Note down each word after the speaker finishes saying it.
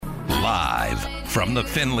Live from the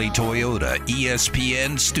Findlay Toyota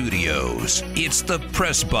ESPN studios, it's the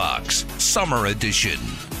Press Box Summer Edition.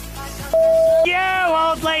 You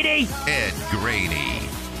old lady! Ed Graney.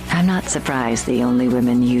 I'm not surprised the only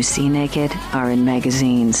women you see naked are in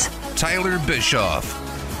magazines. Tyler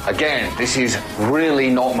Bischoff. Again, this is really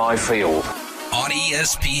not my field. On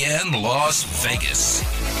ESPN Las Vegas.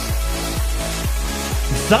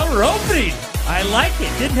 Summer opening! I like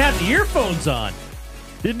it. Didn't have the earphones on.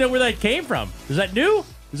 Didn't know where that came from. Is that new?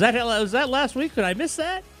 Was that last week? Did I miss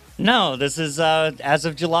that? No, this is as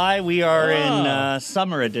of July. We are in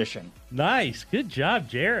summer edition. Nice, good job,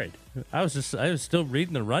 Jared. I was still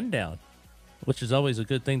reading the rundown, which is always a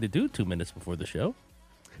good thing to do 2 minutes before the show.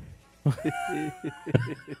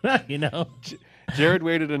 You know, Jared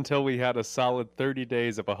waited until we had a solid 30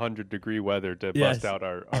 days of 100-degree weather to bust out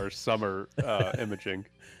our summer imaging.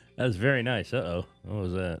 That was very nice. Uh-oh. What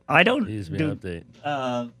was that? I don't Needs to be an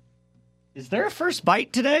update. Is there a first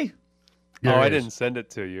bite today? I didn't send it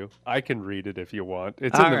to you. I can read it if you want.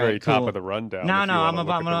 It's in the very top of the rundown. No, I'm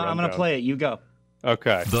gonna play it. You go.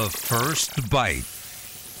 Okay. The first bite.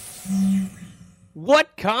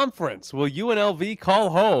 What conference will UNLV call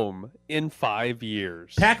home in 5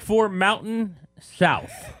 years? Pac-4 Mountain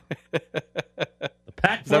South. The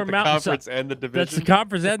Pac-4 Is that the Mountain conference South. and the division? That's the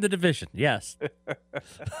conference and the division. Yes.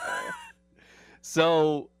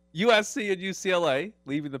 So USC and UCLA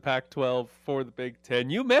leaving the Pac-12 for the Big Ten.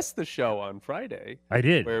 You missed the show on Friday. I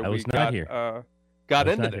did. Where I was we not here. Got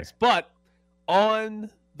into this. But on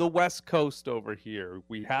the West Coast over here,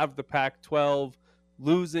 we have the Pac-12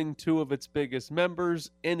 losing two of its biggest members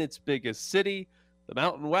in its biggest city. The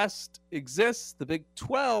Mountain West exists. The Big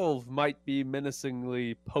 12 might be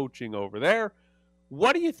menacingly poaching over there.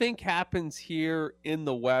 What do you think happens here in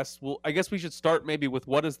the West? Well, I guess we should start maybe with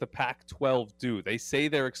what does the Pac-12 do? They say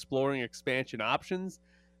they're exploring expansion options.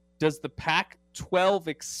 Does the Pac-12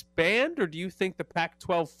 expand, or do you think the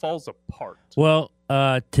Pac-12 falls apart? Well,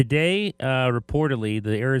 today, reportedly,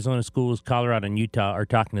 the Arizona schools, Colorado, and Utah are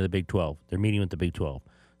talking to the Big 12. They're meeting with the Big 12.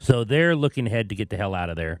 So they're looking ahead to get the hell out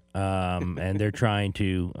of there, and they're trying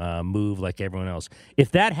to move like everyone else.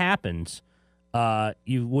 If that happens, what are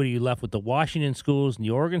you left with, the Washington schools and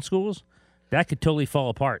the Oregon schools? That could totally fall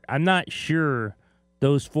apart. I'm not sure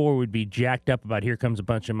those four would be jacked up about here comes a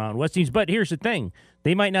bunch of Mountain West teams. But here's the thing.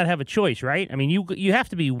 They might not have a choice, right? I mean, you have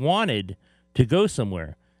to be wanted to go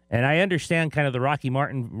somewhere. And I understand kind of the Rocky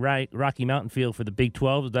Mountain feel for the Big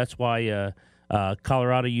 12. That's why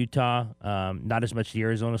Colorado, Utah, not as much the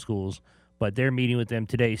Arizona schools, but they're meeting with them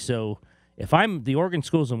today. So if I'm the Oregon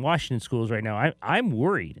schools and Washington schools right now, I'm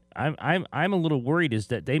worried. I'm a little worried is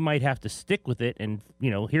that they might have to stick with it. And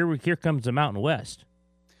here comes the Mountain West.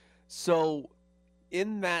 So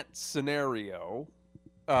in that scenario,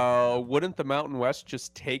 wouldn't the Mountain West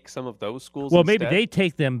just take some of those schools? Well, instead? maybe they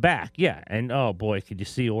take them back, yeah. And oh boy, could you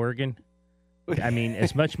see Oregon? I mean,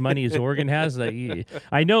 as much money as Oregon has,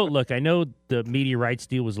 I know. Look, I know the media rights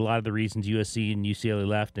deal was a lot of the reasons USC and UCLA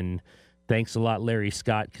left, and thanks a lot, Larry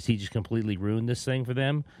Scott, because he just completely ruined this thing for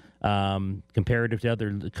them, comparative to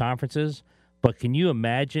other conferences. But can you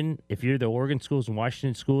imagine if you're the Oregon schools and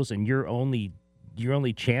Washington schools, and your only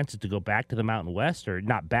chance is to go back to the Mountain West, or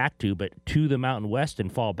not back to, but to the Mountain West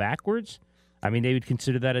and fall backwards? I mean, they would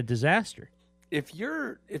consider that a disaster. If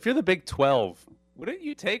you're the Big 12, wouldn't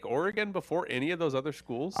you take Oregon before any of those other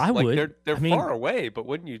schools? I would. They're far away, but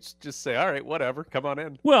wouldn't you just say, all right, whatever, come on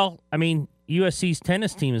in? Well, I mean, USC's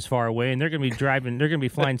tennis team is far away, and they're going to be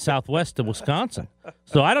flying southwest to Wisconsin.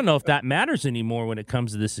 So I don't know if that matters anymore when it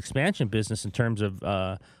comes to this expansion business in terms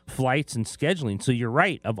of flights and scheduling. So you're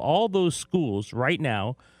right. Of all those schools right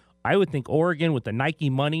now, I would think Oregon, with the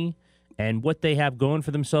Nike money and what they have going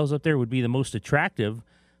for themselves up there, would be the most attractive.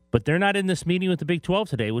 But they're not in this meeting with the Big 12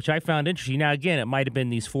 today, which I found interesting. Now, again, it might have been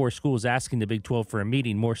these four schools asking the Big 12 for a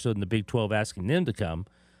meeting more so than the Big 12 asking them to come.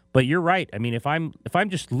 But you're right. I mean, if I'm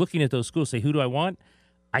just looking at those schools, say, who do I want?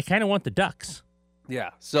 I kind of want the Ducks. Yeah.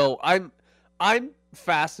 So I'm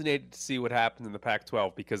fascinated to see what happens in the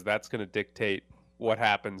Pac-12, because that's going to dictate what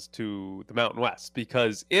happens to the Mountain West.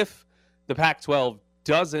 Because if the Pac-12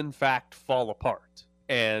 does in fact fall apart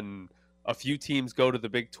and a few teams go to the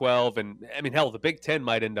Big 12, and I mean, hell, the Big 10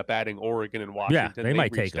 might end up adding Oregon and Washington. Yeah, they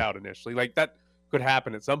might reached take out initially. Like, that could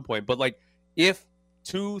happen at some point. But like, if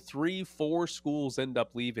 2, 3, 4 schools end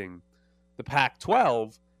up leaving the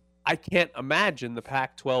Pac-12, I can't imagine the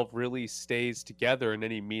Pac-12 really stays together in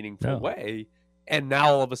any meaningful way. And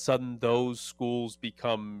now all of a sudden those schools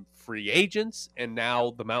become free agents, and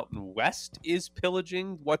now the Mountain West is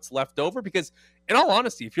pillaging what's left over. Because in all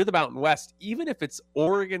honesty, if you're the Mountain West, even if it's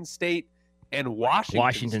Oregon State and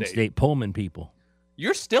Washington State Pullman people,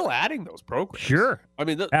 you're still adding those programs. Sure. I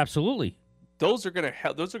mean, Absolutely. those are going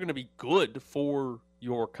to be good for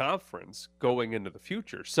your conference going into the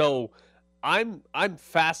future. So I'm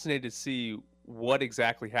fascinated to see what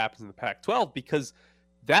exactly happens in the Pac-12, because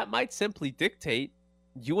that might simply dictate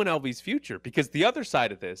UNLV's future. Because the other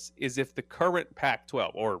side of this is, if the current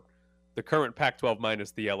Pac-12, or the current Pac-12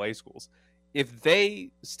 minus the LA schools, if they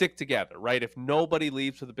stick together, right? If nobody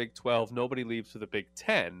leaves for the Big 12, nobody leaves for the Big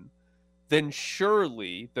 10, then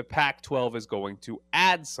surely the Pac-12 is going to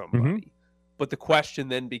add somebody. But the question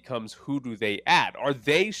then becomes, who do they add? Are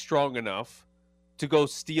they strong enough to go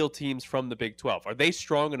steal teams from the Big 12? Are they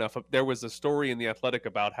strong enough? There was a story in The Athletic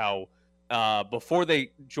about how before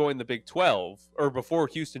they joined the Big 12, or before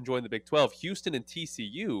Houston joined the Big 12, Houston and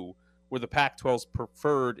TCU were the Pac-12's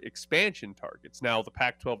preferred expansion targets. Now, the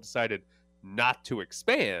Pac-12 decided not to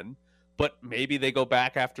expand, but maybe they go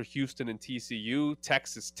back after Houston and TCU,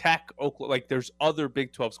 Texas Tech, Oklahoma. Like, there's other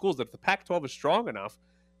Big 12 schools that, if the Pac-12 is strong enough,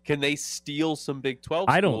 can they steal some Big 12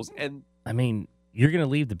 schools? I mean, you're going to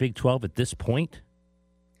leave the Big 12 at this point?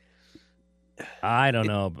 I don't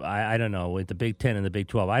know. I don't know. With the Big 10 and the Big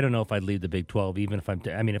 12, I don't know if I'd leave the Big 12, even if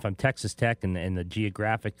if I'm Texas Tech and the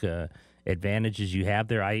geographic advantages you have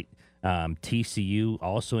there. TCU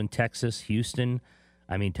also in Texas, Houston.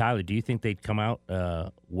 I mean, Tyler, do you think they'd come out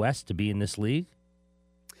west to be in this league?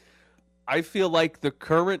 I feel like the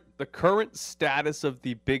current status of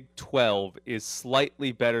the Big 12 is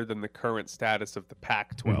slightly better than the current status of the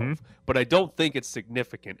Pac-12, but I don't think it's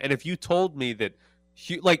significant. And if you told me that,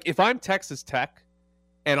 like, if I'm Texas Tech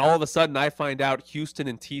and all of a sudden I find out Houston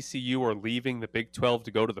and TCU are leaving the Big 12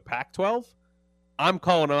 to go to the Pac-12, I'm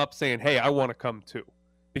calling them up saying, hey, I want to come too.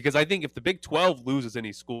 Because I think if the Big 12 loses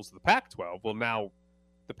any schools to the Pac-12, well, now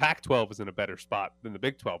the Pac-12 is in a better spot than the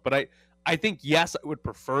Big 12. But I think, yes, I would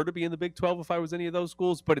prefer to be in the Big 12 if I was any of those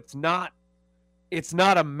schools, but it's not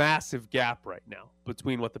a massive gap right now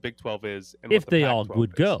between what the Big 12 is and if what the they Pac-12 all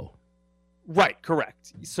would is. go. Right,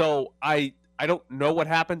 correct. So I don't know what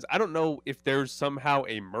happens. I don't know if there's somehow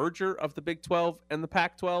a merger of the Big 12 and the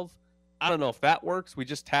Pac-12. I don't know if that works. We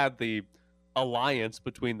just had the alliance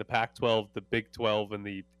between the Pac-12, the Big 12, and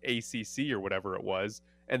the ACC or whatever it was,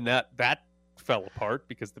 and that fell apart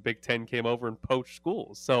because the Big 10 came over and poached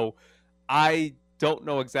schools. So I don't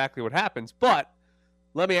know exactly what happens, but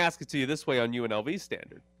let me ask it to you this way on UNLV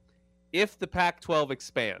standard. If the Pac-12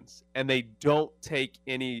 expands and they don't take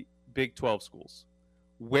any Big 12 schools,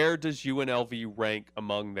 where does UNLV rank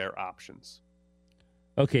among their options?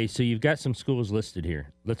 Okay, so you've got some schools listed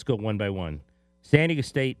here. Let's go one by one. San Diego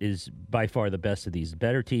State is by far the best of these.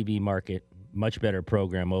 Better TV market, much better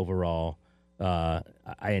program overall.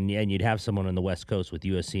 And you'd have someone on the West Coast with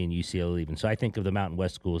USC and UCLA even. So I think of the Mountain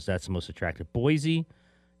West schools, that's the most attractive. Boise,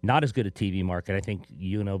 not as good a TV market. I think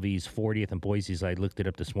UNLV's 40th, and Boise's, I looked it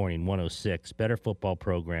up this morning, 106. Better football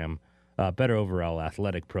program, better overall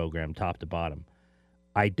athletic program, top to bottom.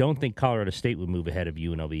 I don't think Colorado State would move ahead of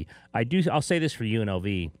UNLV. I'll say this for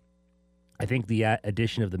UNLV. I think the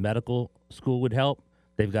addition of the medical school would help.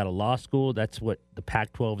 They've got a law school. That's what the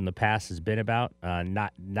Pac-12 in the past has been about.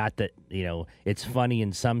 Not that, it's funny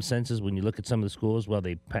in some senses when you look at some of the schools. Well,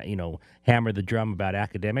 they, hammer the drum about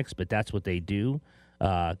academics, but that's what they do,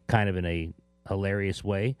 kind of in a hilarious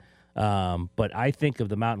way. But I think of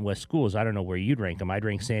the Mountain West schools, I don't know where you'd rank them. I'd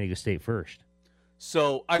rank San Diego State first.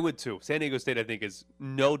 So I would too. San Diego State, I think, is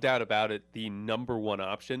no doubt about it the number one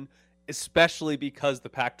option, especially because the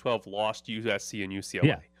Pac-12 lost USC and UCLA.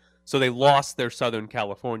 Yeah. So they lost their Southern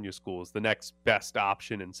California schools. The next best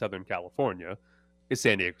option in Southern California is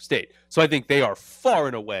San Diego State. So I think they are far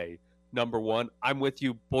and away number one. I'm with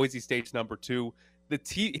you. Boise State's number two.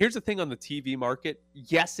 Here's the thing on the TV market.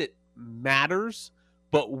 Yes, it matters,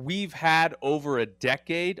 but we've had over a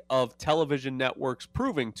decade of television networks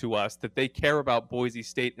proving to us that they care about Boise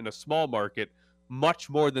State in a small market much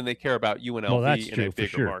more than they care about UNLV in a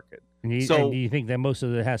bigger market. And you think that most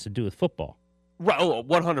of it has to do with football? Right,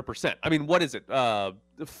 100%. I mean, what is it?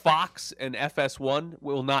 Fox and FS1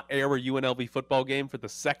 will not air a UNLV football game for the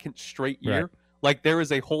second straight year. Right. Like, there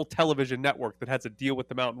is a whole television network that has a deal with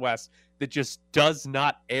the Mountain West that just does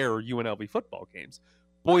not air UNLV football games.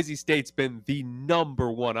 Boise State's been the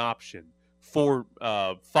number one option for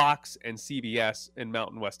Fox and CBS and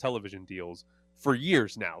Mountain West television deals for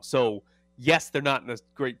years now. So, yes, they're not in a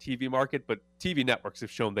great TV market, but TV networks have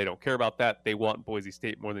shown they don't care about that. They want Boise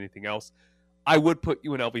State more than anything else. I would put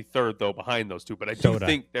UNLV third, though, behind those two, but I do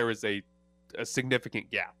think there is a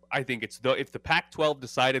significant gap. I think it's if the Pac-12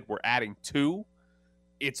 decided we're adding two,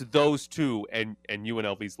 it's those two, and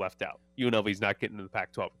UNLV's left out. UNLV's not getting into the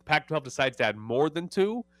Pac-12. If the Pac-12 decides to add more than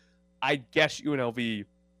two, I guess UNLV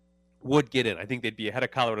would get in. I think they'd be ahead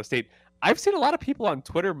of Colorado State. I've seen a lot of people on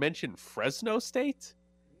Twitter mention Fresno State.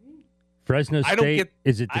 Fresno State,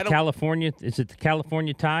 is it the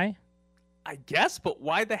California tie? I guess, but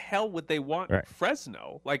why the hell would they want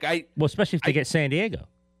Fresno? Well, especially if they get San Diego.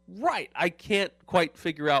 Right. I can't quite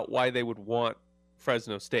figure out why they would want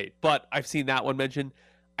Fresno State, but I've seen that one mentioned.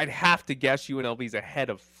 I'd have to guess UNLV's ahead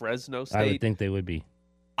of Fresno State. I would think they would be.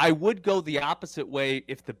 I would go the opposite way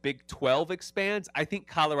if the Big 12 expands. I think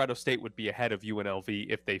Colorado State would be ahead of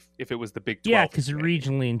UNLV if it was the Big 12. Yeah, because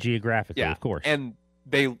regionally and geographically, of course. And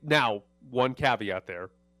now one caveat there: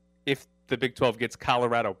 if the Big 12 gets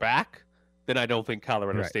Colorado back, then I don't think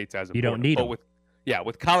Colorado State's as important. You don't need them.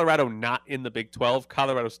 With Colorado not in the Big 12,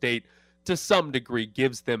 Colorado State to some degree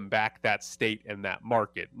gives them back that state and that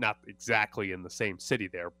market. Not exactly in the same city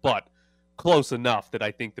there, but close enough that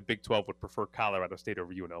I think the Big 12 would prefer Colorado State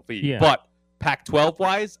over UNLV. Yeah. But Pac-12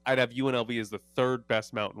 wise, I'd have UNLV as the third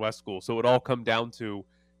best Mountain West school. So it would all come down to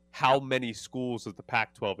how many schools does the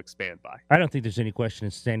Pac-12 expand by. I don't think there's any question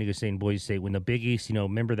in San Diego State and Boise State. When the Big East,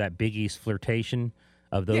 remember that Big East flirtation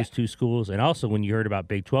of those two schools? And also when you heard about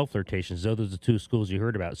Big 12 flirtations, those are the two schools you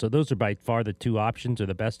heard about. So those are by far the two options or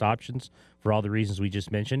the best options for all the reasons we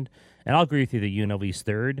just mentioned. And I'll agree with you that UNLV's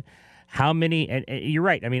third. How many, and you're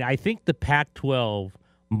right, I mean, I think the Pac-12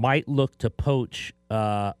 might look to poach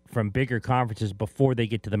from bigger conferences before they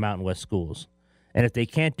get to the Mountain West schools. And if they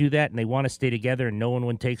can't do that and they want to stay together and no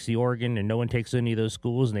one takes the Oregon and no one takes any of those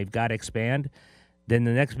schools and they've got to expand, then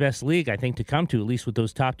the next best league, I think, to come to, at least with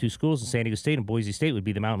those top two schools in San Diego State and Boise State, would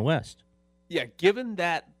be the Mountain West. Yeah, given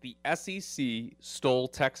that the SEC stole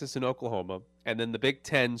Texas and Oklahoma, and then the Big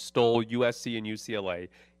Ten stole USC and UCLA,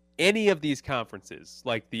 any of these conferences,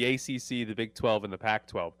 like the ACC, the Big 12, and the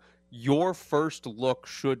Pac-12, your first look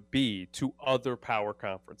should be to other power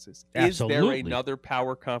conferences. Absolutely. Is there another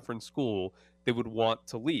power conference school that would want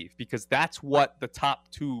to leave? Because that's what the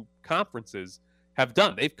top two conferences have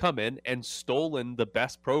done. They've come in and stolen the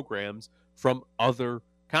best programs from other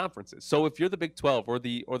conferences. So if you're the Big 12 or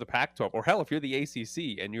the Pac-12, or hell, if you're the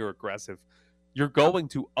ACC and you're aggressive, you're going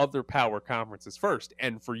to other power conferences first.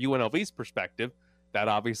 And for UNLV's perspective, that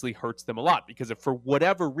obviously hurts them a lot, because if for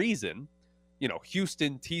whatever reason,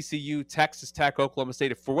 Houston, TCU, Texas Tech, Oklahoma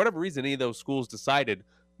State, if for whatever reason any of those schools decided,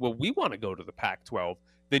 well, we want to go to the Pac-12,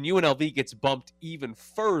 then UNLV gets bumped even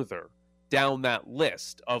further down that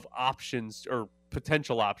list of options or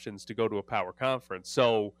potential options to go to a power conference.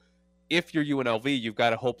 So if you're UNLV, you've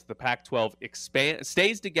got to hope that the Pac-12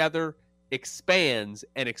 stays together, expands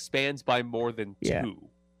by more than two.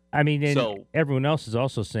 I mean, and everyone else is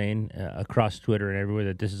also saying across Twitter and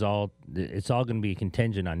everywhere that it's all going to be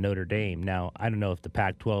contingent on Notre Dame. Now, I don't know if the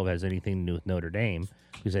Pac-12 has anything to do with Notre Dame,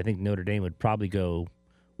 because I think Notre Dame would probably go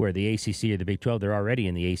where the ACC or the Big 12, they're already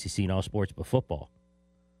in the ACC in all sports but football.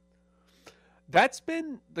 That's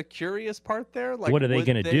been the curious part there. Like, what are they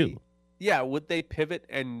going to do? Yeah, would they pivot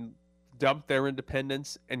and dump their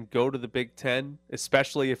independence and go to the Big Ten,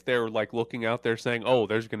 especially if they're like looking out there saying, oh,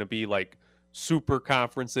 there's going to be like super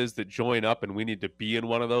conferences that join up and we need to be in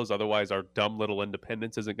one of those, otherwise our dumb little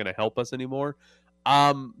independence isn't going to help us anymore.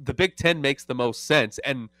 The Big Ten makes the most sense,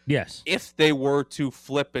 and yes, if they were to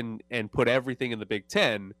flip and put everything in the Big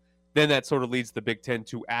Ten, then that sort of leads the Big Ten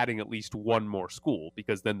to adding at least one more school,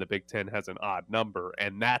 because then the Big Ten has an odd number,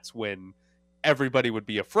 and that's when everybody would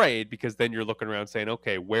be afraid, because then you're looking around saying,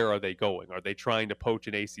 okay, where are they going? Are they trying to poach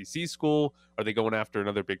an ACC school? Are they going after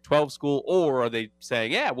another Big 12 school? Or are they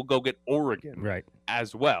saying, yeah, we'll go get Oregon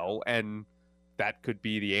as well? And that could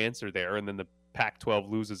be the answer there. And then the Pac-12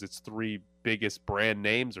 loses its three biggest brand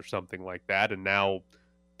names or something like that. And now,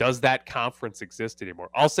 does that conference exist anymore?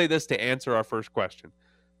 I'll say this to answer our first question.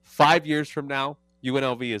 5 years from now,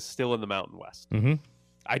 UNLV is still in the Mountain West. Mm-hmm.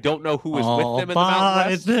 I don't know who is with them in the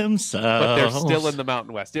Mountain West, but they're still in the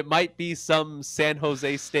Mountain West. It might be some San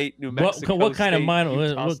Jose State, New Mexico what kind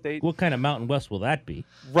State, of State. What kind of Mountain West will that be?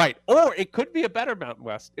 Right. Or it could be a better Mountain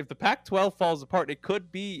West. If the Pac-12 falls apart, it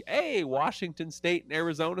could be, Washington State and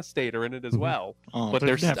Arizona State are in it as well. But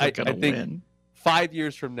they're never going to win. 5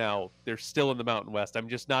 years from now, they're still in the Mountain West. I'm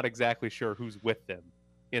just not exactly sure who's with them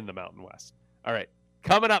in the Mountain West. All right.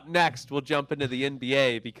 Coming up next, we'll jump into the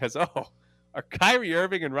NBA because, are Kyrie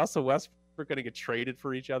Irving and Russell Westbrook going to get traded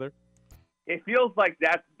for each other? It feels like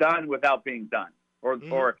that's done without being done. Or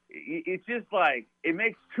it's just like, it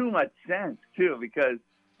makes too much sense, too, because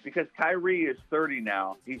Kyrie is 30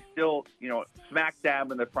 now. He's still, smack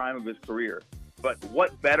dab in the prime of his career. But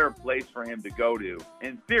what better place for him to go to,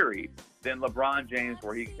 in theory, than LeBron James,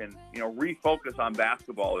 where he can, refocus on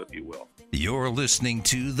basketball, if you will. You're listening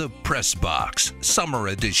to the Press Box Summer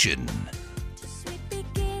Edition.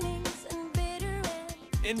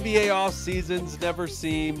 NBA off seasons never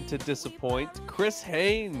seem to disappoint. Chris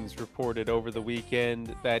Haynes reported over the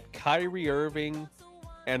weekend that Kyrie Irving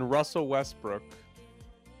and Russell Westbrook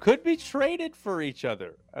could be traded for each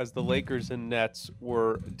other as the Lakers and Nets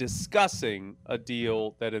were discussing a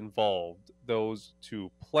deal that involved those two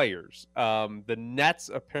players. The Nets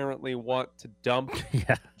apparently want to dump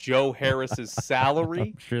Joe Harris's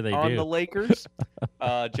salary on the Lakers.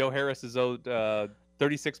 Joe Harris is owed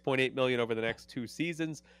 $36.8 million over the next 2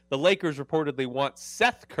 seasons. The Lakers reportedly want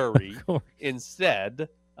Seth Curry instead.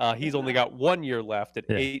 He's only got 1 year left at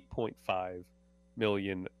 $8.5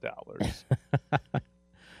 million.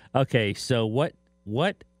 Okay, so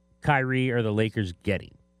what Kyrie are the Lakers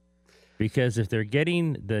getting? Because if they're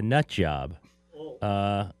getting the nut job,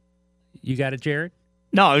 you got it, Jared?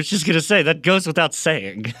 No, I was just going to say, that goes without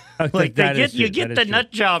saying. Like, you get the nut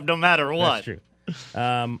job no matter what. That's true.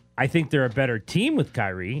 I think they're a better team with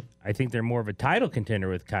Kyrie. I think they're more of a title contender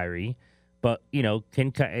with Kyrie. But,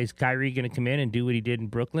 is Kyrie going to come in and do what he did in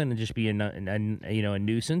Brooklyn and just be a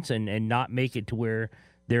nuisance and not make it to where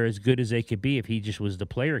they're as good as they could be if he just was the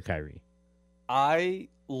player Kyrie? I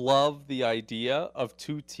love the idea of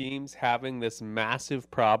 2 teams having this massive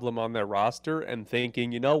problem on their roster and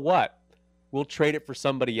thinking, you know what? We'll trade it for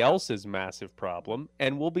somebody else's massive problem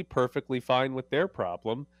and we'll be perfectly fine with their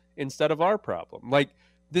problem instead of our problem. Like,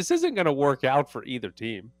 this isn't going to work out for either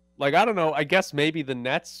team. Like, I don't know. I guess maybe the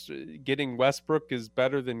Nets getting Westbrook is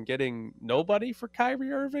better than getting nobody for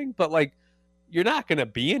Kyrie Irving, but like, you're not going to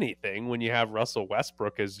be anything when you have Russell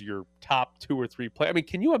Westbrook as your top 2 or 3 players. I mean,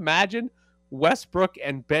 can you imagine Westbrook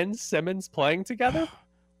and Ben Simmons playing together?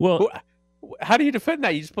 Well, how do you defend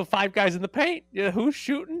that? You just put 5 guys in the paint. Who's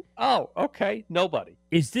shooting? Oh, okay, nobody.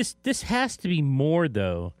 This has to be more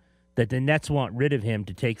though that the Nets want rid of him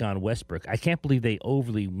to take on Westbrook. I can't believe they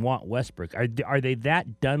overly want Westbrook. Are they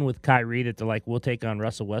that done with Kyrie that they're like, we'll take on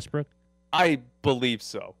Russell Westbrook? I believe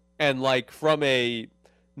so. And like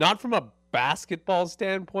not from a basketball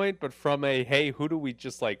standpoint, but from a, hey, who do we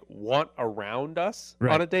just like want around us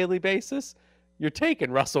on a daily basis? You're taking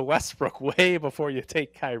Russell Westbrook way before you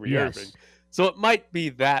take Kyrie Irving. So it might be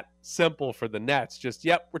that simple for the Nets. Just,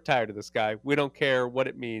 we're tired of this guy. We don't care what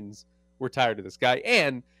it means. We're tired of this guy.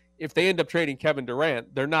 And if they end up trading Kevin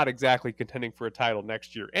Durant, they're not exactly contending for a title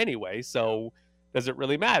next year anyway. So does it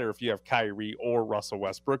really matter if you have Kyrie or Russell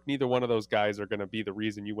Westbrook? Neither one of those guys are going to be the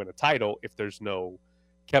reason you win a title if there's no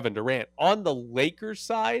Kevin Durant. On the Lakers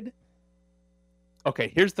side,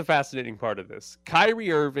 okay, here's the fascinating part of this.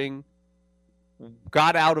 Kyrie Irving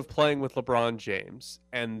got out of playing with LeBron James,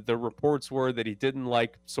 and the reports were that he didn't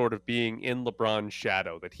like sort of being in LeBron's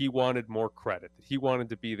shadow, that he wanted more credit, that he wanted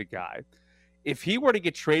to be the guy. If he were to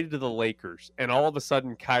get traded to the Lakers and all of a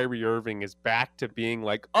sudden Kyrie Irving is back to being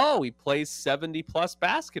like, oh, he plays 70-plus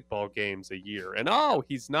basketball games a year, and oh,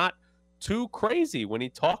 he's not too crazy when he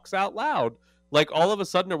talks out loud, like all of a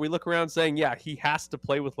sudden are we look around saying, yeah, he has to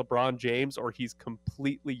play with LeBron James or he's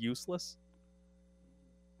completely useless?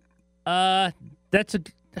 That's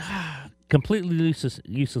completely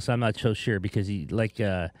useless. I'm not so sure because he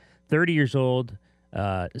 30 years old,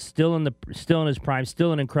 still in his prime,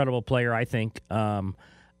 still an incredible player. I think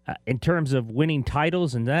in terms of winning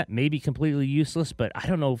titles and that maybe completely useless, but I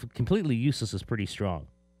don't know if completely useless is pretty strong.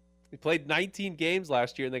 He played 19 games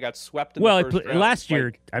last year and they got swept in the first round. Last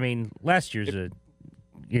year's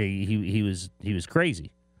he was crazy.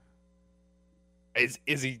 Is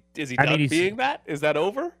he done being that? Is that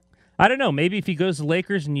over? I don't know. Maybe if he goes to the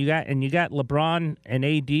Lakers and you got LeBron and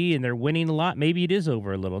AD and they're winning a lot, maybe it is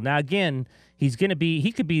over a little. Now again, he could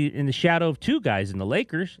be in the shadow of 2 guys in the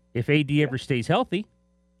Lakers if AD ever stays healthy.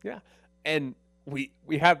 Yeah. And we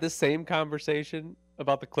have this same conversation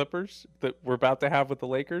about the Clippers that we're about to have with the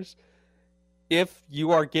Lakers. If you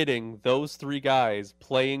are getting those 3 guys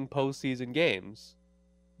playing postseason games,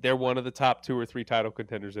 they're one of the top 2 or 3 title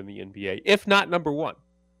contenders in the NBA, if not number 1.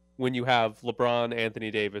 When you have LeBron,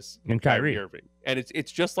 Anthony Davis, and Kyrie Irving. And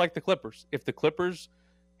it's just like the Clippers. If the Clippers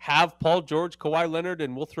have Paul George, Kawhi Leonard,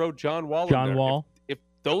 and we'll throw John Wall in there. If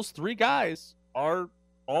those 3 guys are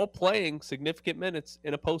all playing significant minutes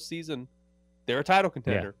in a postseason, they're a title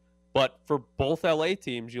contender. Yeah. But for both LA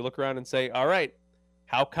teams, you look around and say, all right,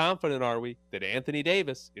 how confident are we that Anthony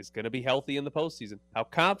Davis is going to be healthy in the postseason? How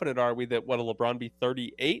confident are we that will LeBron be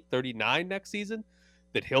 38, 39 next season?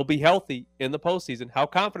 That he'll be healthy in the postseason? How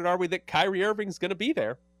confident are we that Kyrie Irving's going to be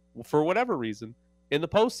there for whatever reason in the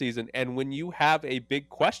postseason? And when you have a big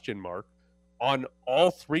question mark on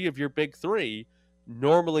all 3 of your big 3,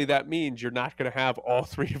 normally that means you're not going to have all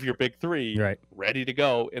 3 of your big 3 ready to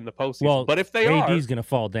go in the postseason. Well, but if they AD's going to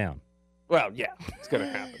fall down. Well, yeah, it's going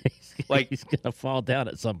to happen. Like he's going to fall down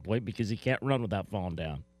at some point because he can't run without falling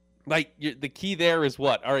down. Like, the key there is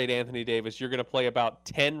what? All right, Anthony Davis, you're going to play about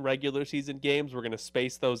 10 regular season games. We're going to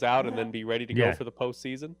space those out and then be ready to go for the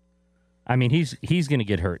postseason. I mean, he's going to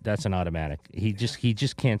get hurt. That's an automatic. He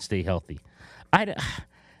just can't stay healthy. I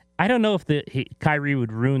don't know if Kyrie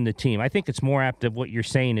would ruin the team. I think it's more apt of what you're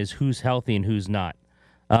saying is who's healthy and who's not.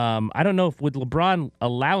 I don't know if would LeBron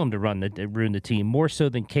allow him to ruin the team more so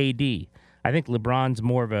than KD. I think LeBron's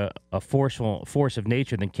more of a force of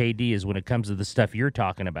nature than KD is when it comes to the stuff you're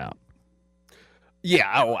talking about.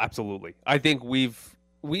 Yeah, oh, absolutely. I think we've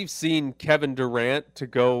seen Kevin Durant to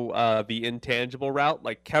go the intangible route.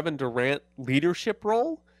 Like Kevin Durant leadership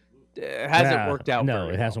role hasn't worked out. No,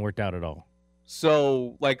 it hasn't worked out at all.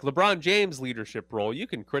 So, like LeBron James' leadership role, you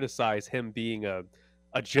can criticize him being a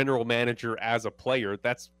general manager as a player.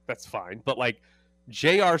 That's fine. But like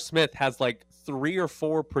J.R. Smith has like 3 or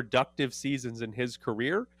 4 productive seasons in his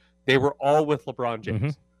career. They were all with LeBron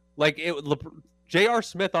James. Like J.R.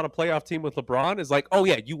 Smith on a playoff team with LeBron is like, oh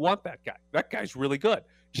yeah, you want that guy. That guy's really good.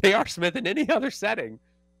 J.R. Smith in any other setting,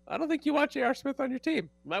 I don't think you want J.R. Smith on your team.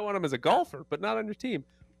 You might want him as a golfer, but not on your team.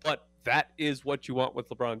 But that is what you want with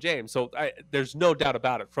LeBron James. So there's no doubt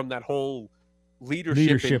about it. From that whole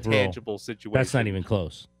leadership intangible situation, that's not even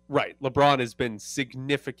close. Right. LeBron has been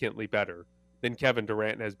significantly better than Kevin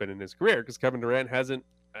Durant has been in his career because Kevin Durant hasn't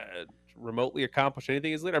remotely accomplished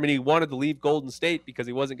anything as leader. I mean, he wanted to leave Golden State because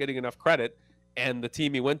he wasn't getting enough credit, and the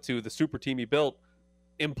team he went to, the super team he built,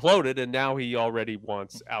 imploded, and now he already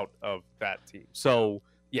wants out of that team. So,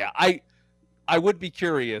 yeah, I would be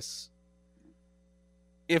curious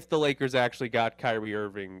if the Lakers actually got Kyrie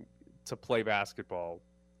Irving to play basketball,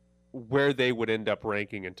 where they would end up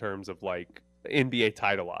ranking in terms of, like, NBA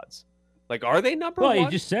title odds. Like, are they number one? Well, you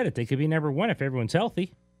just said it. They could be number one if everyone's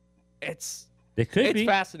healthy. They could be. It's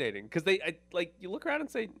fascinating because you look around and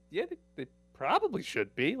say, yeah, they probably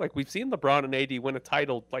should be. Like, we've seen LeBron and AD win a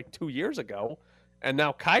title like 2 years ago, and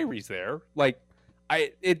now Kyrie's there. Like,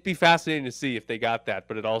 it'd be fascinating to see if they got that,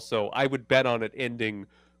 but I would bet on it ending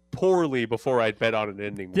poorly before I'd bet on it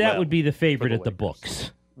ending that well would be the favorite the at the Lakers.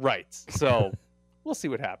 books. Right. So we'll see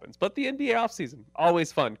what happens. But the NBA offseason,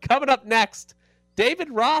 always fun. Coming up next, David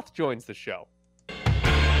Roth joins the show.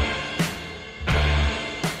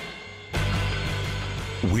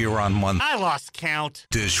 We're on month. I lost count.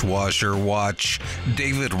 Dishwasher watch.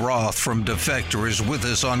 David Roth from Defector is with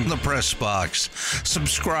us on the Press Box.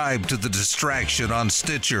 Subscribe to The Distraction on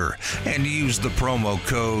Stitcher and use the promo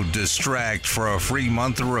code DISTRACT for a free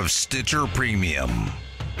month of Stitcher Premium.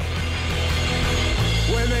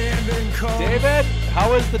 David,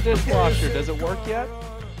 how is the dishwasher? Does it work yet?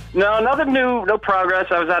 No, nothing new, no progress.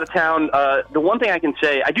 I was out of town. The one thing I can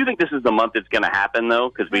say, I do think this is the month it's going to happen, though,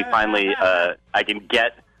 because we finally, I can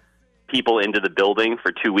get people into the building.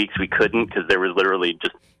 For 2 weeks we couldn't because there was literally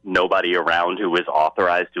just nobody around who was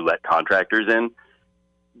authorized to let contractors in.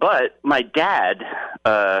 But my dad,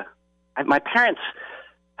 my parents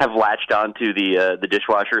have latched onto the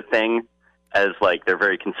dishwasher thing as, like, they're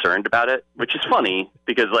very concerned about it, which is funny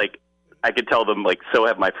because, like, I could tell them, like, so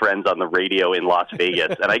have my friends on the radio in Las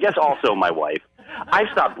Vegas, and I guess also my wife. I've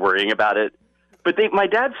stopped worrying about it. But my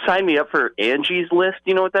dad signed me up for Angie's List.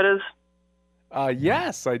 You know what that is?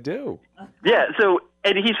 Yes, I do. Yeah,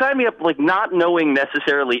 and he signed me up, like, not knowing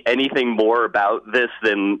necessarily anything more about this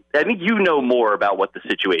than, I think you know more about what the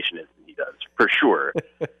situation is than he does, for sure.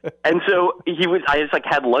 And so I just, like,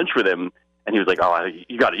 had lunch with him, and he was like, oh,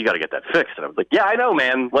 you got to get that fixed. And I was like, yeah, I know,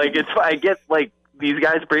 man. Like, I get, like, these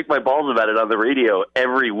guys break my balls about it on the radio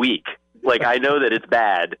every week. Like, I know that it's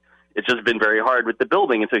bad. It's just been very hard with the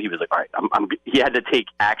building. And so he was like, all right, he had to take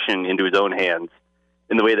action into his own hands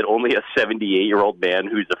in the way that only a 78-year-old man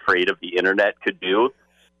who's afraid of the internet could do.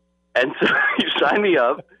 And so he signed me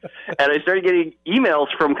up, and I started getting emails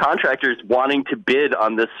from contractors wanting to bid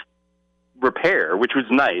on this repair, which was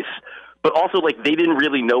nice. But also, like, they didn't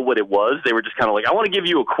really know what it was. They were just kind of like, I want to give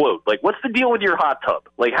you a quote. Like, what's the deal with your hot tub?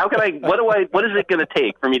 Like, how can what is it going to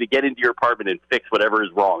take for me to get into your apartment and fix whatever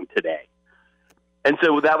is wrong today? And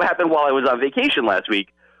so that happened while I was on vacation last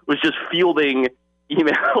week, was just fielding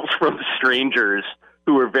emails from strangers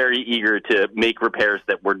who were very eager to make repairs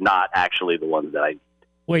that were not actually the ones that I need.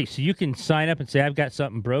 Wait, so you can sign up and say, I've got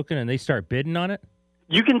something broken, and they start bidding on it?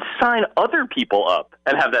 You can sign other people up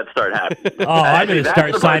and have that start happening. I'm going to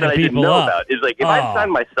start signing people up. Is like, if I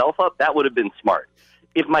signed myself up, that would have been smart.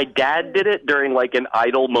 If my dad did it during, like, an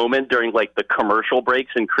idle moment during, like, the commercial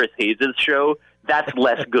breaks in Chris Hayes' show, that's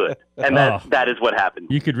less good. And that is what happened.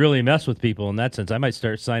 You could really mess with people in that sense. I might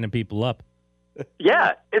start signing people up.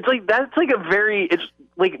 Yeah, it's like, that's like it's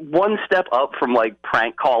like one step up from like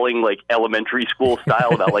prank calling, like elementary school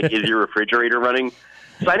style about like, is your refrigerator running?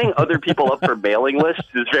 Signing other people up for mailing lists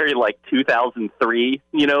is very like 2003,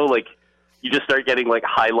 you know, like you just start getting like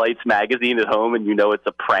Highlights magazine at home and you know it's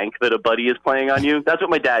a prank that a buddy is playing on you. That's what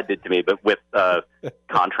my dad did to me, but with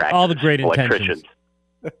contractors, all the great electricians.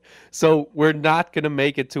 intentions. So we're not going to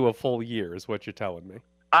make it to a full year is what you're telling me.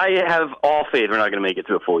 I have all faith we're not going to make it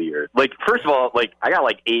to a full year. Like, first of all, like I got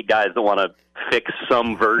like 8 guys that want to fix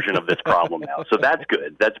some version of this problem now. So that's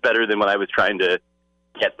good. That's better than when I was trying to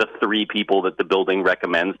get the 3 people that the building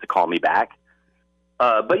recommends to call me back.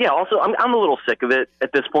 But yeah, also I'm a little sick of it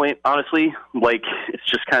at this point, honestly. Like, it's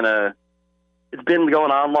just kind of, it's been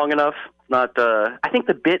going on long enough. Not, I think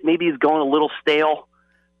the bit maybe is going a little stale.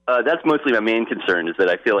 That's mostly my main concern, is that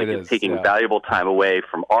I feel like it's taking valuable time away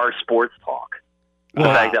from our sports talk. Wow. The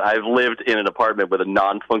fact that I've lived in an apartment with a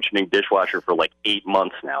non-functioning dishwasher for like 8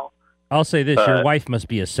 months now. I'll say this, your wife must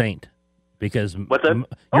be a saint, because what's that?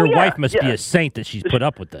 Your wife must be a saint that she's put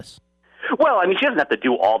up with this. Well, I mean, she doesn't have to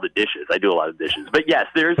do all the dishes. I do a lot of dishes. But yes,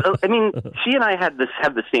 I mean, she and I have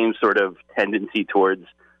the same sort of tendency towards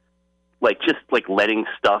like just like letting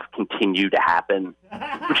stuff continue to happen,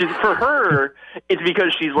 which is, for her, it's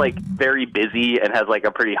because she's like very busy and has like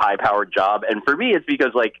a pretty high-powered job. And for me, it's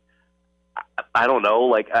because like, I don't know,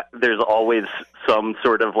 like there's always some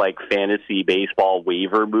sort of like fantasy baseball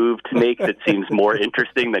waiver move to make that seems more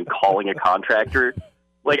interesting than calling a contractor.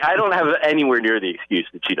 Like, I don't have anywhere near the excuse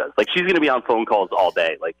that she does. Like, she's going to be on phone calls all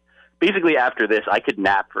day. Like, basically after this, I could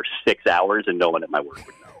nap for 6 hours and no one at my work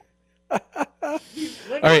would know. All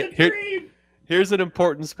right, here's an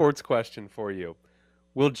important sports question for you.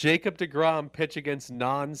 Will Jacob deGrom pitch against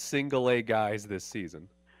non-single A guys this season?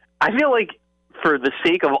 I feel like, for the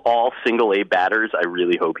sake of all single-A batters, I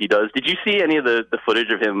really hope he does. Did you see any of the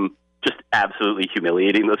footage of him just absolutely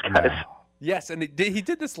humiliating those guys? No. Yes, and he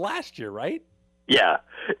did this last year, right? Yeah.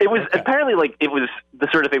 It was apparently like it was the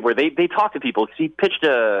sort of thing where they talked to people. He pitched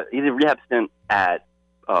a rehab stint at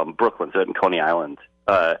Brooklyn, so in Coney Island.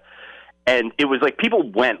 And it was like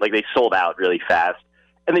people went, like they sold out really fast.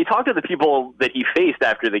 And they talked to the people that he faced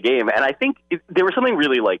after the game, and I think there was something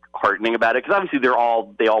really like heartening about it, because obviously they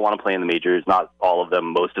all want to play in the majors. Not all of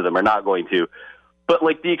them, most of them are not going to. But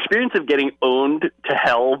like the experience of getting owned to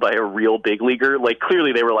hell by a real big leaguer, like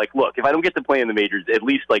clearly they were like, look, if I don't get to play in the majors, at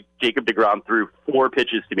least like Jacob deGrom threw 4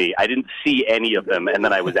 pitches to me. I didn't see any of them, and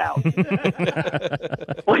then I was out.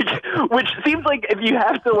 Which seems like if you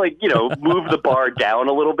have to like, you know, move the bar down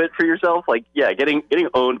a little bit for yourself, like yeah, getting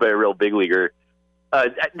owned by a real big leaguer.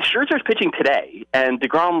 Scherzer's pitching today, and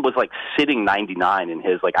deGrom was like sitting 99 in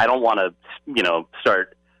his like, I don't want to, you know,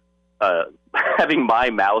 start having my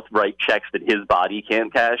mouth write checks that his body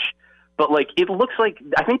can't cash. But like, it looks like,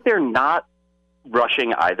 I think they're not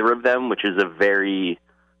rushing either of them, which is a very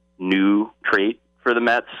new trait for the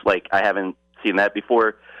Mets. Like, I haven't seen that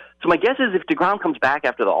before. So my guess is if deGrom comes back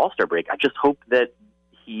after the All-Star break, I just hope that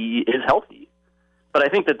he is healthy. But I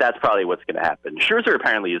think that that's probably what's going to happen. Scherzer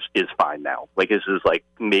apparently is fine now. Like, this is like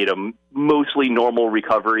made a mostly normal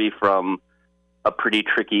recovery from a pretty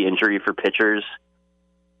tricky injury for pitchers.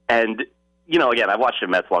 And, you know, again, I've watched the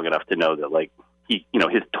Mets long enough to know that, like, he, you know,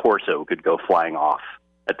 his torso could go flying off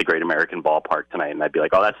at the Great American Ballpark tonight, and I'd be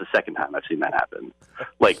like, oh, that's the second time I've seen that happen.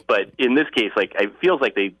 Like, but in this case, like, it feels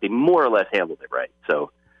like they more or less handled it right.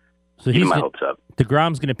 So keeping my hopes up.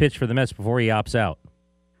 deGrom's going to pitch for the Mets before he opts out.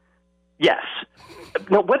 Yes.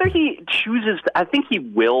 Now, whether he chooses to, I think he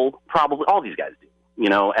will probably. All these guys do, you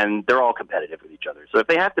know, and they're all competitive with each other. So if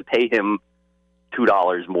they have to pay him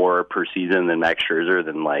 $2 more per season than Max Scherzer,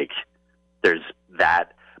 then, like, there's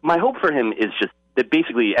that. My hope for him is just that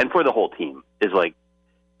basically, and for the whole team, is, like,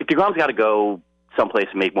 if deGrom's got to go someplace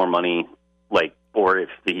and make more money, like, or if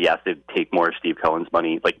he has to take more of Steve Cohen's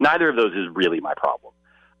money, like, neither of those is really my problem.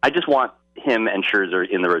 I just want him and Scherzer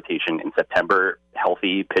in the rotation in September,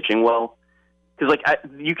 healthy, pitching well. Because, like,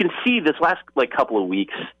 you can see this last, like, couple of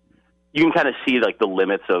weeks, you can kind of see, like, the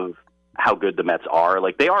limits of how good the Mets are.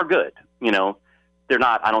 Like, they are good, you know. They're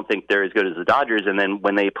not, I don't think they're as good as the Dodgers. And then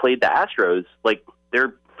when they played the Astros, like,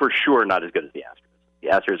 they're for sure not as good as the Astros. The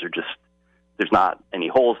Astros are just, there's not any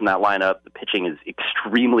holes in that lineup. The pitching is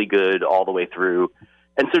extremely good all the way through.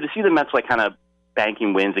 And so to see the Mets, like, kind of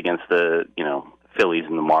banking wins against the, you know, Phillies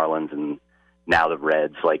and the Marlins and now the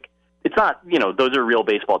Reds, like, it's not, you know, those are real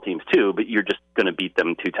baseball teams too, but you're just going to beat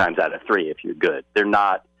them 2 times out of 3 if you're good. They're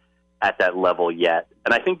not at that level yet.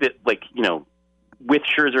 And I think that, like, you know, with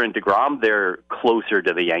Scherzer and deGrom, they're closer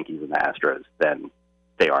to the Yankees and the Astros than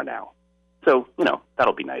they are now. So, you know,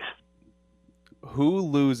 that'll be nice. Who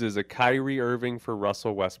loses a Kyrie Irving for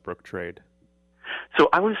Russell Westbrook trade? So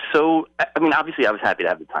I mean, obviously I was happy to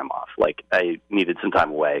have the time off. Like, I needed some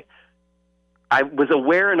time away. I was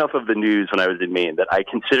aware enough of the news when I was in Maine that I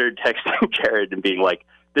considered texting Jared and being like,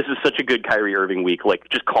 this is such a good Kyrie Irving week. Like,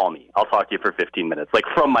 just call me. I'll talk to you for 15 minutes. Like,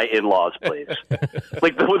 from my in-laws' place.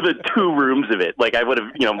 Like, the 2 rooms of it. Like, I would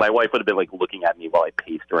have, my wife would have been, like, looking at me while I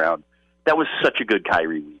paced around. That was such a good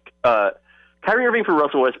Kyrie week. Kyrie Irving for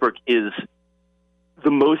Russell Westbrook is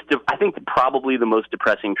I think probably the most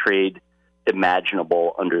depressing trade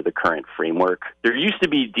imaginable under the current framework. There used to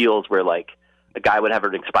be deals where, like, a guy would have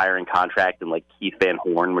an expiring contract and, like, Keith Van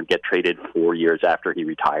Horn would get traded 4 years after he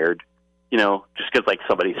retired, just because, like,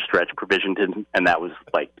 somebody stretch provisioned him, and that was,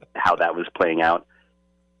 like, how that was playing out.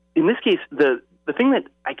 In this case, the thing that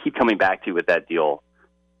I keep coming back to with that deal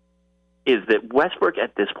is that Westbrook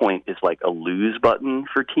at this point is like a lose button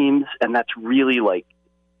for teams, and that's really, like,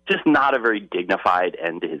 just not a very dignified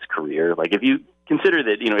end to his career. Like, if you consider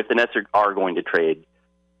that, if the Nets are going to trade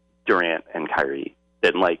Durant and Kyrie,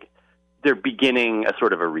 then, like, they're beginning a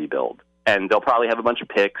sort of a rebuild, and they'll probably have a bunch of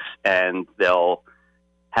picks, and they'll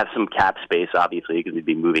have some cap space, obviously, because they'd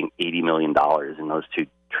be moving $80 million in those 2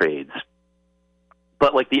 trades.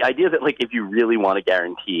 But, like, the idea that, like, if you really want to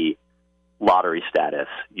guarantee lottery status,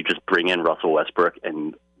 you just bring in Russell Westbrook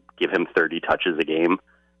and give him 30 touches a game,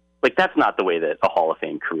 like, that's not the way that a Hall of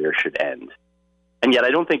Fame career should end. And yet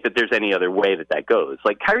I don't think that there's any other way that goes.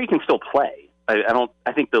 Like, Kyrie can still play.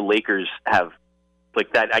 I think the Lakers have,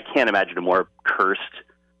 like, that. I can't imagine a more cursed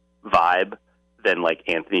vibe than, like,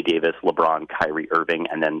 Anthony Davis, LeBron, Kyrie Irving,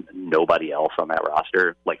 and then nobody else on that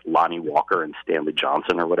roster, like Lonnie Walker and Stanley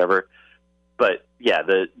Johnson or whatever. But yeah,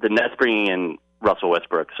 the Nets bringing in Russell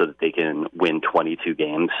Westbrook so that they can win 22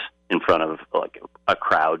 games in front of, like, a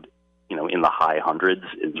crowd, in the high hundreds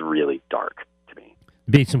is really dark to me.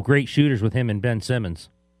 Be some great shooters with him and Ben Simmons.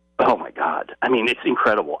 Oh my God! I mean, it's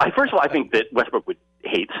incredible. First of all, I think that Westbrook would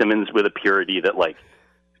hate Simmons with a purity that, like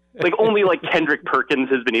only, like, Kendrick Perkins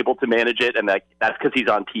has been able to manage it, and that's because he's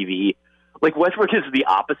on TV. Like, Westbrook is the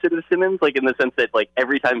opposite of Simmons, like, in the sense that, like,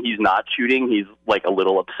 every time he's not shooting, he's, like, a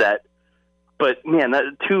little upset. But, man, that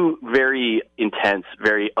 2 very intense,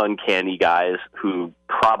 very uncanny guys who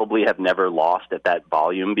probably have never lost at that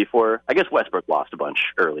volume before. I guess Westbrook lost a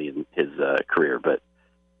bunch early in his career, but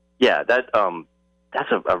yeah, that's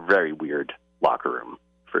a very weird locker room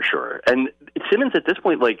for sure. And Simmons at this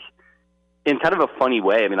point, like, in kind of a funny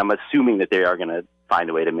way, I mean, I'm assuming that they are going to find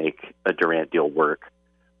a way to make a Durant deal work.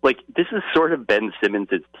 Like, this is sort of Ben Simmons'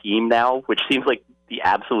 team now, which seems like the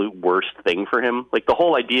absolute worst thing for him. Like, the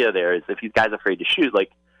whole idea there is if he's guys afraid to shoot,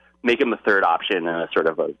 like, make him the third option and a sort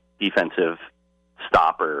of a defensive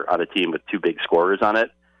stopper on a team with 2 big scorers on it.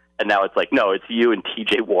 And now it's like, no, it's you and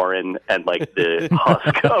TJ Warren and, like, the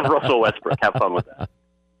husk of Russell Westbrook. Have fun with that.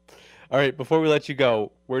 All right, before we let you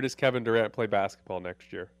go, where does Kevin Durant play basketball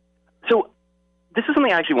next year? So this is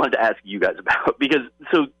something I actually wanted to ask you guys about, because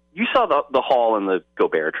you saw the Hall and the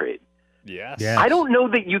Gobert trade. Yes. I don't know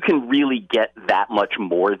that you can really get that much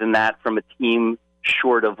more than that from a team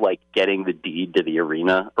short of, like, getting the deed to the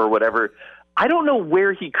arena or whatever. I don't know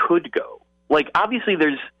where he could go. Like, obviously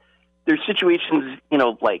there's situations,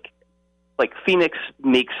 like Phoenix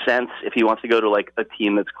makes sense if he wants to go to, like, a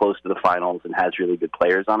team that's close to the finals and has really good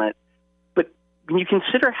players on it. But when you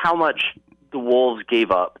consider how much the Wolves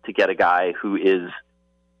gave up to get a guy who is,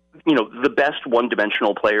 the best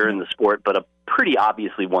one-dimensional player in the sport, but a pretty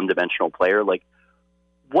obviously one-dimensional player, like,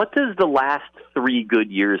 what does the last 3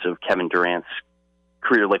 good years of Kevin Durant's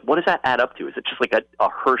career, like, what does that add up to? Is it just like a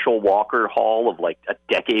Herschel Walker haul of, like, a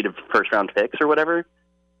decade of first-round picks or whatever?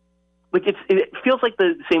 Like, it feels like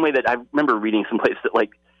the same way that I remember reading someplace that, like,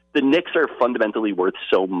 the Knicks are fundamentally worth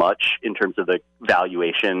so much in terms of the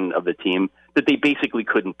valuation of the team that they basically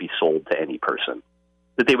couldn't be sold to any person.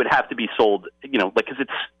 That they would have to be sold, like, because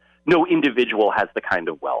no individual has the kind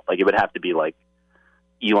of wealth. Like, it would have to be like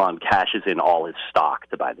Elon cashes in all his stock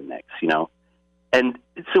to buy the Knicks, And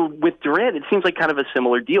so with Durant, it seems like kind of a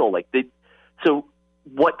similar deal. Like, so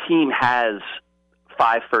what team has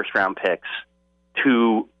 5 first-round picks,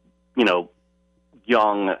 2,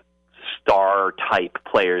 young star-type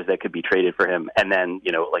players that could be traded for him, and then,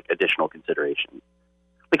 like, additional consideration?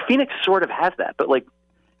 Like, Phoenix sort of has that, but, like,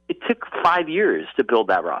 it took 5 years to build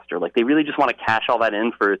that roster. Like, they really just want to cash all that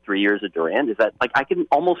in for 3 years of Durant? Is that, like, I can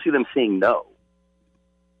almost see them saying no.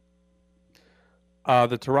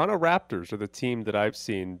 The Toronto Raptors are the team that I've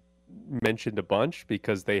seen mentioned a bunch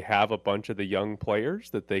because they have a bunch of the young players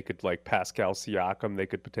that they could, like Pascal Siakam, they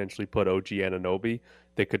could potentially put OG Anunoby.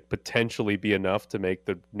 They could potentially be enough to make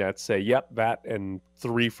the Nets say, yep, that and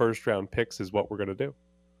 3 first-round picks is what we're going to do.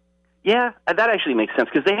 Yeah, that actually makes sense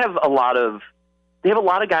because they have a lot of they have a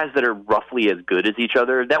lot of guys that are roughly as good as each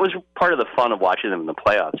other. That was part of the fun of watching them in the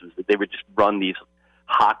playoffs, was that they would just run these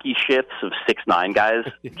hockey shifts of 6'9" guys,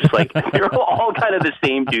 just like they were all kind of the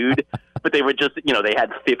same dude, but they would just, they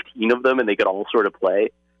had 15 of them and they could all sort of play.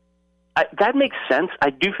 That makes sense. I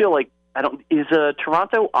do feel like is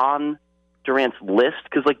Toronto on Durant's list?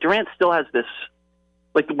 Because like Durant still has this,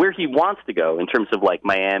 like where he wants to go in terms of like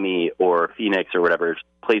Miami or Phoenix or whatever,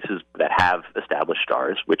 places that have established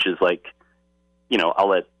stars, which is like, I'll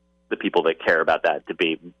let the people that care about that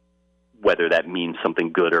debate whether that means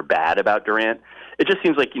something good or bad about Durant. It just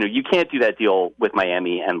seems like, you can't do that deal with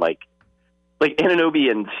Miami, and like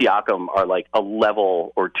Anunoby and Siakam are like a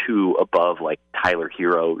level or two above like Tyler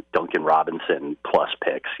Hero, Duncan Robinson plus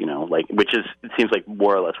picks, which is, it seems like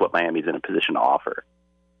more or less what Miami's in a position to offer.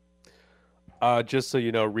 Just so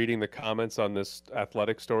you know, reading the comments on this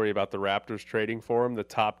Athletic story about the Raptors trading for him, the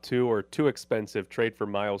top two are too expensive. Trade for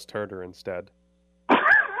Miles Turner instead.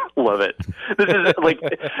 Love it. This is like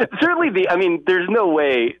certainly there's no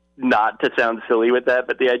way not to sound silly with that,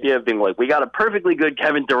 but the idea of being like, we got a perfectly good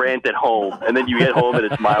Kevin Durant at home, and then you get home and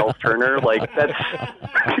it's Miles Turner, like that's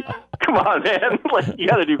come on, man. Like you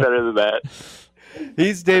got to do better than that.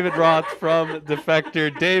 He's David Roth from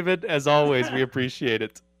Defector. David, as always, we appreciate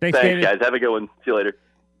it. Thanks David. Guys. Have a good one. See you later.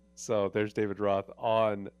 So there's David Roth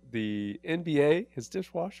on the NBA, his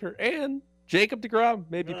dishwasher, and Jacob deGrom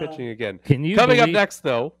may be pitching again. Coming up next,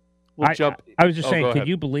 though, we'll jump. I was just saying, could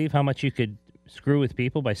you believe how much you could screw with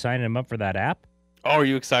people by signing them up for that app? Oh, are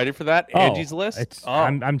you excited for that? Angie's List?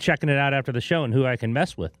 I'm checking it out after the show and who I can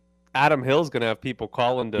mess with. Adam Hill's going to have people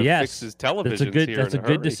calling to fix his television. That's a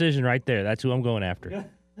good decision right there. That's who I'm going after.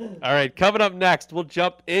 All right, coming up next, we'll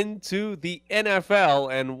jump into the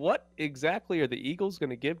NFL and what exactly are the Eagles going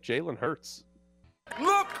to give Jalen Hurts?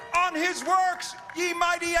 Look on his works, ye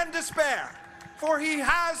mighty, and despair, for he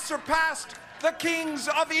has surpassed the kings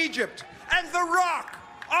of Egypt, and the rock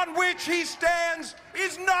on which he stands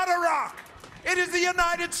is not a rock. It is the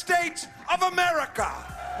United States of America,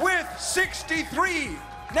 with 63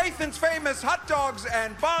 Nathan's Famous hot dogs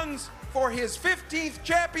and buns for his 15th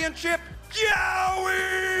championship.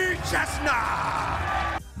 Joey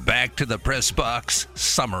Chestnut! Back to the Press Box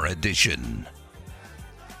Summer Edition.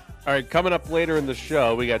 All right, coming up later in the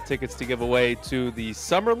show, we got tickets to give away to the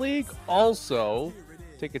Summer League. Also,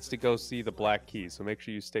 tickets to go see the Black Keys. So make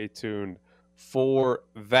sure you stay tuned for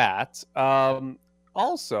that.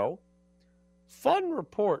 Also, fun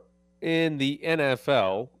report in the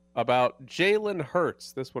NFL about Jalen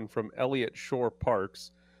Hurts. This one from Elliot Shore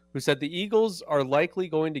Parks, who said the Eagles are likely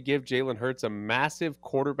going to give Jalen Hurts a massive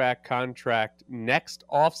quarterback contract next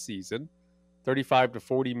offseason, $35 to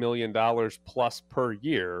 $40 million plus per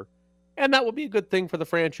year, and that will be a good thing for the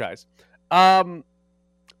franchise.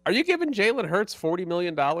 Are you giving Jalen Hurts $40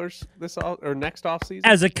 million next offseason?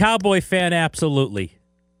 As a Cowboy fan, absolutely.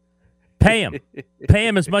 Pay him. Pay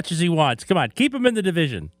him as much as he wants. Come on, keep him in the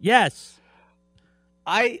division. Yes.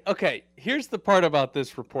 Okay, here's the part about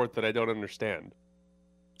this report that I don't understand.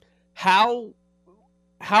 How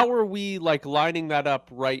are we like lining that up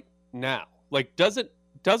right now? Like, doesn't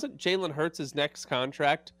Jalen Hurts' next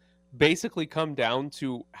contract basically come down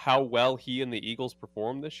to how well he and the Eagles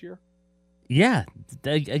perform this year? Yeah,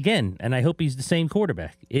 again, and I hope he's the same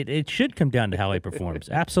quarterback. It should come down to how he performs.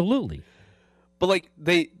 Absolutely. But like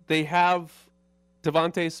they have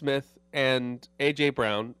Devontae Smith and A.J.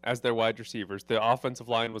 Brown as their wide receivers. The offensive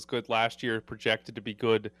line was good last year, projected to be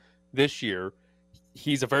good this year.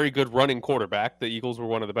 He's a very good running quarterback. The Eagles were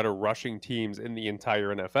one of the better rushing teams in the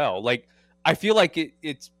entire NFL. Like, I feel like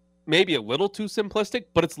it's maybe a little too simplistic,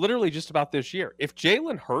 but it's literally just about this year. If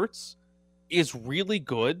Jalen Hurts is really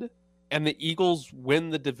good and the Eagles win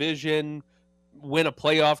the division, win a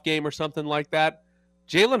playoff game or something like that,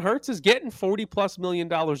 Jalen Hurts is getting $40+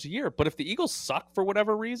 million a year. But if the Eagles suck for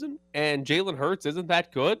whatever reason and Jalen Hurts isn't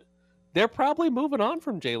that good, they're probably moving on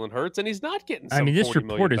from Jalen Hurts, and he's not getting some this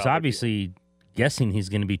report is obviously guessing he's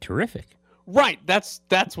going to be terrific. Right. That's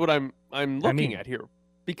what I'm looking at here.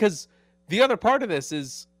 Because the other part of this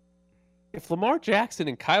is if Lamar Jackson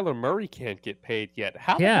and Kyler Murray can't get paid yet,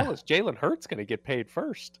 how the hell is Jalen Hurts going to get paid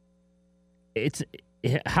first?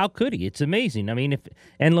 How could he? It's amazing. I mean,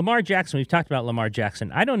 and Lamar Jackson, we've talked about Lamar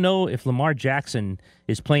Jackson. I don't know if Lamar Jackson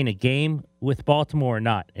is playing a game with Baltimore or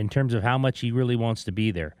not in terms of how much he really wants to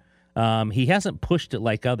be there. He hasn't pushed it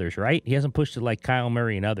like others, right? He hasn't pushed it like Kyler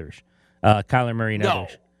Murray and others. Well,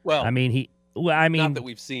 not that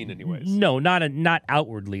we've seen anyways. No, not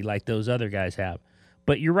outwardly like those other guys have.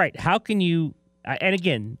 But you're right. How can you? And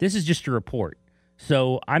again, this is just a report,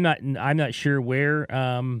 so I'm not sure where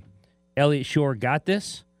Elliot Shore got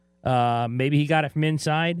this. Maybe he got it from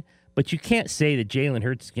inside. But you can't say that Jalen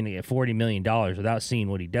Hurts is going to get $40 million without seeing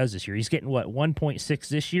what he does this year. He's getting, 1.6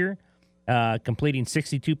 this year, completing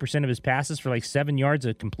 62% of his passes for like 7 yards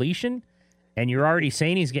of completion, and you're already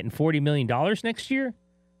saying he's getting $40 million next year?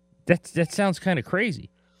 That sounds kind of crazy.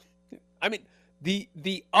 I mean,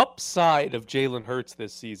 the upside of Jalen Hurts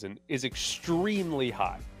this season is extremely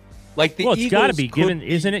high. Like it's got to be given,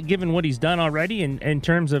 isn't it? Given what he's done already, in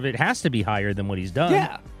terms of it has to be higher than what he's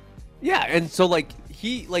done. Yeah, and so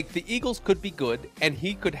the Eagles could be good, and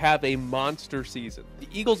he could have a monster season. The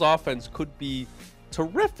Eagles' offense could be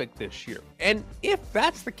terrific this year, and if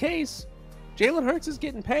that's the case, Jalen Hurts is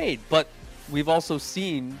getting paid. But we've also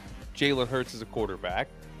seen Jalen Hurts as a quarterback.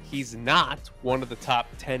 He's not one of the top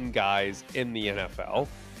 10 guys in the NFL,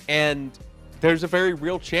 and there's a very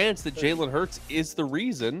real chance that Jalen Hurts is the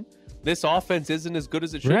reason this offense isn't as good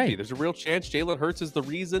as it should be. There's a real chance Jalen Hurts is the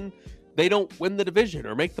reason they don't win the division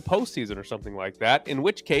or make the postseason or something like that, in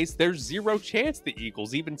which case there's zero chance the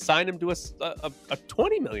Eagles even sign him to a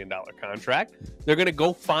 $20 million contract. They're going to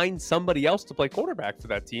go find somebody else to play quarterback for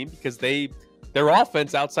that team because their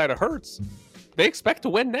offense outside of Hurts, they expect to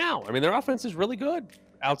win now. I mean, their offense is really good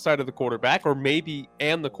outside of the quarterback, or maybe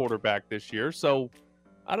and the quarterback this year. So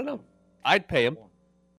I don't know. I'd pay him.